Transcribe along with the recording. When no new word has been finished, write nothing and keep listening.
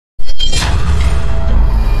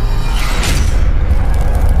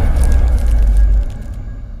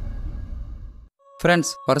Friends,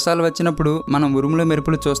 వర్షాలు వచ్చినప్పుడు మనం ఉరుములు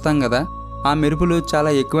మెరుపులు చూస్తాం కదా. ఆ మెరుపులు చాలా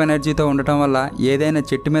ఎక్కువ ఎనర్జీతో ఉండటం వల్ల ఏదైనా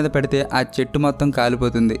చెట్టు మీద పడితే ఆ చెట్టు మొత్తం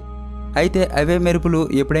కాలిపోతుంది. అయితే అవే మెరుపులు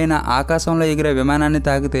ఎప్పుడైనా ఆకాశంలో ఎగిరే విమానాన్ని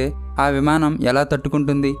తాకితే ఆ విమానం ఎలా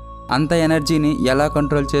తట్టుకుంటుంది, అంత ఎనర్జీని ఎలా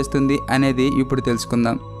కంట్రోల్ చేస్తుంది అనేది ఇప్పుడు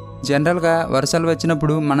తెలుసుకుందాం. జనరల్గా వర్షాలు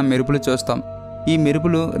వచ్చినప్పుడు మనం మెరుపులు చూస్తాం. ఈ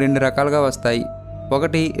మెరుపులు రెండు రకాలుగా వస్తాయి.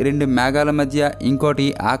 ఒకటి రెండు మేఘాల మధ్య, ఇంకోటి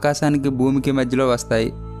ఆకాశానికి భూమికి మధ్యలో వస్తాయి.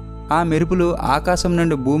 ఆ మెరుపులు ఆకాశం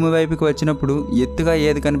నుండి భూమి వైపుకి వచ్చినప్పుడు ఎత్తుగా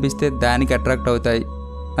ఏది కనిపిస్తే దానికి అట్రాక్ట్ అవుతాయి.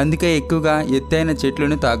 అందుకే ఎక్కువగా ఎత్తైన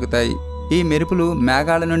చెట్లను తాకుతాయి. ఈ మెరుపులు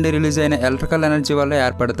మేఘాల నుండి రిలీజ్ అయిన ఎలక్ట్రికల్ ఎనర్జీ వల్ల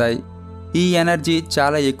ఏర్పడతాయి. ఈ ఎనర్జీ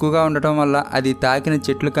చాలా ఎక్కువగా ఉండటం వల్ల అది తాకిన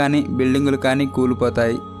చెట్లు కానీ బిల్డింగులు కానీ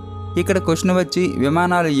కూలిపోతాయి. ఇక్కడ క్వశ్చన్ వచ్చి,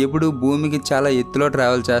 విమానాలు ఎప్పుడూ భూమికి చాలా ఎత్తులో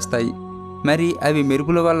ట్రావెల్ చేస్తాయి. మరి అవి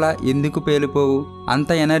మెరుపుల వల్ల ఎందుకు పేలిపోవు?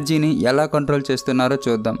 అంత ఎనర్జీని ఎలా కంట్రోల్ చేస్తున్నారో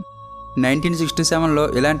చూద్దాం. 1967లో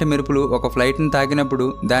ఇలాంటి మెరుపులు ఒక ఫ్లైట్ని తాకినప్పుడు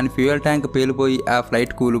దాని ఫ్యూయల్ ట్యాంక్ పేలిపోయి ఆ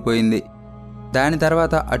ఫ్లైట్ కూలిపోయింది. దాని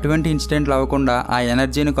తర్వాత అటువంటి ఇన్సిడెంట్లు అవ్వకుండా ఆ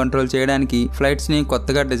ఎనర్జీని కంట్రోల్ చేయడానికి ఫ్లైట్స్ని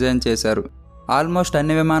కొత్తగా డిజైన్ చేశారు. ఆల్మోస్ట్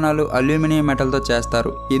అన్ని విమానాలు అల్యూమినియం మెటల్తో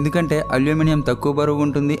చేస్తారు. ఎందుకంటే అల్యూమినియం తక్కువ బరువు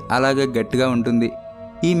ఉంటుంది, అలాగే గట్టిగా ఉంటుంది.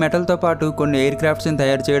 ఈ మెటల్తో పాటు కొన్ని ఎయిర్ క్రాఫ్ట్స్ని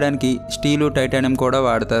తయారు చేయడానికి స్టీలు, టైటానియం కూడా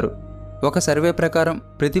వాడతారు. ఒక సర్వే ప్రకారం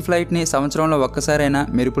ప్రతి ఫ్లైట్ని సంవత్సరంలో ఒక్కసారైనా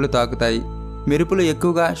మెరుపులు తాకుతాయి. మెరుపులు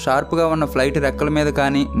ఎక్కువగా షార్ప్గా ఉన్న ఫ్లైట్ రెక్కల మీద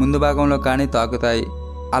కానీ ముందు భాగంలో కానీ తాకుతాయి.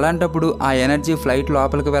 అలాంటప్పుడు ఆ ఎనర్జీ ఫ్లైట్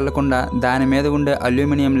లోపలికి వెళ్లకుండా దాని మీద ఉండే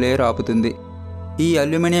అల్యూమినియం లేయర్ ఆపుతుంది. ఈ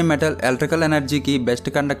అల్యూమినియం మెటల్ ఎలక్ట్రికల్ ఎనర్జీకి బెస్ట్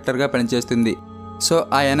కండక్టర్గా పనిచేస్తుంది. సో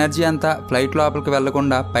ఆ ఎనర్జీ అంతా ఫ్లైట్ లోపలికి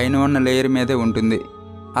వెళ్లకుండా పైన ఉన్న లేయర్ మీదే ఉంటుంది.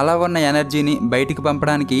 అలా ఉన్న ఎనర్జీని బయటికి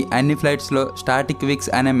పంపడానికి అన్ని ఫ్లైట్స్లో స్టాటిక్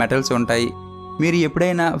విక్స్ అనే మెటల్స్ ఉంటాయి. మీరు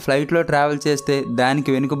ఎప్పుడైనా ఫ్లైట్లో ట్రావెల్ చేస్తే దానికి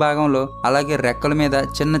వెనుక భాగంలో అలాగే రెక్కల మీద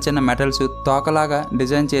చిన్న చిన్న మెటల్స్ తోకలాగా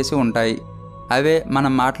డిజైన్ చేసి ఉంటాయి. అవే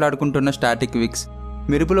మనం మాట్లాడుకుంటున్న స్టాటిక్ విక్స్.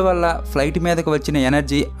 మెరుపుల వల్ల ఫ్లైట్ మీదకి వచ్చిన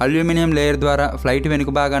ఎనర్జీ అల్యూమినియం లేయర్ ద్వారా ఫ్లైట్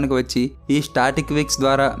వెనుక భాగానికి వచ్చి ఈ స్టాటిక్ విక్స్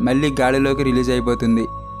ద్వారా మళ్ళీ గాలిలోకి రిలీజ్ అయిపోతుంది.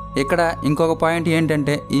 ఇక్కడ ఇంకొక పాయింట్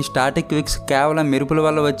ఏంటంటే, ఈ స్టాటిక్ విక్స్ కేవలం మెరుపుల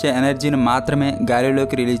వల్ల వచ్చే ఎనర్జీని మాత్రమే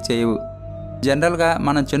గాలిలోకి రిలీజ్ చేయవు. జనరల్గా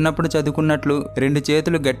మనం చిన్నప్పుడు చదువుకున్నట్లు రెండు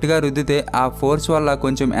చేతులు గట్టిగా రుద్దితే ఆ ఫోర్స్ వల్ల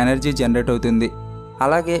కొంచెం ఎనర్జీ జనరేట్ అవుతుంది.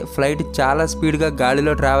 అలాగే ఫ్లైట్ చాలా స్పీడ్గా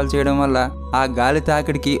గాలిలో ట్రావెల్ చేయడం వల్ల ఆ గాలి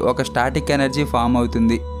తాకిడికి ఒక స్టాటిక్ ఎనర్జీ ఫామ్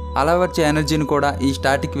అవుతుంది. అలా వచ్చే ఎనర్జీని కూడా ఈ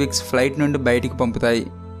స్టాటిక్ విక్స్ ఫ్లైట్ నుండి బయటికి పంపుతాయి.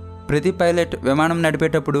 ప్రతి పైలట్ విమానం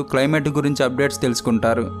నడిపేటప్పుడు క్లైమేట్ గురించి అప్డేట్స్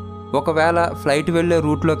తెలుసుకుంటారు. ఒకవేళ ఫ్లైట్ వెళ్లే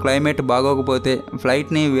రూట్లో క్లైమేట్ బాగోకపోతే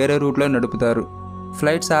ఫ్లైట్ని వేరే రూట్లో నడుపుతారు.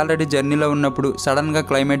 ఫ్లైట్స్ ఆల్రెడీ జర్నీలో ఉన్నప్పుడు సడన్గా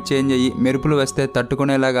క్లైమేట్ చేంజ్ అయ్యి మెరుపులు వస్తే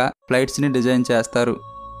తట్టుకునేలాగా ఫ్లైట్స్ని డిజైన్ చేస్తారు.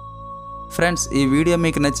 ఫ్రెండ్స్, ఈ వీడియో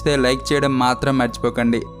మీకు నచ్చితే లైక్ చేయడం మాత్రం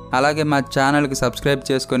మర్చిపోకండి. అలాగే మా ఛానల్కి సబ్స్క్రైబ్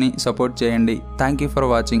చేసుకొని సపోర్ట్ చేయండి. Thank you for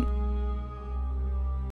watching.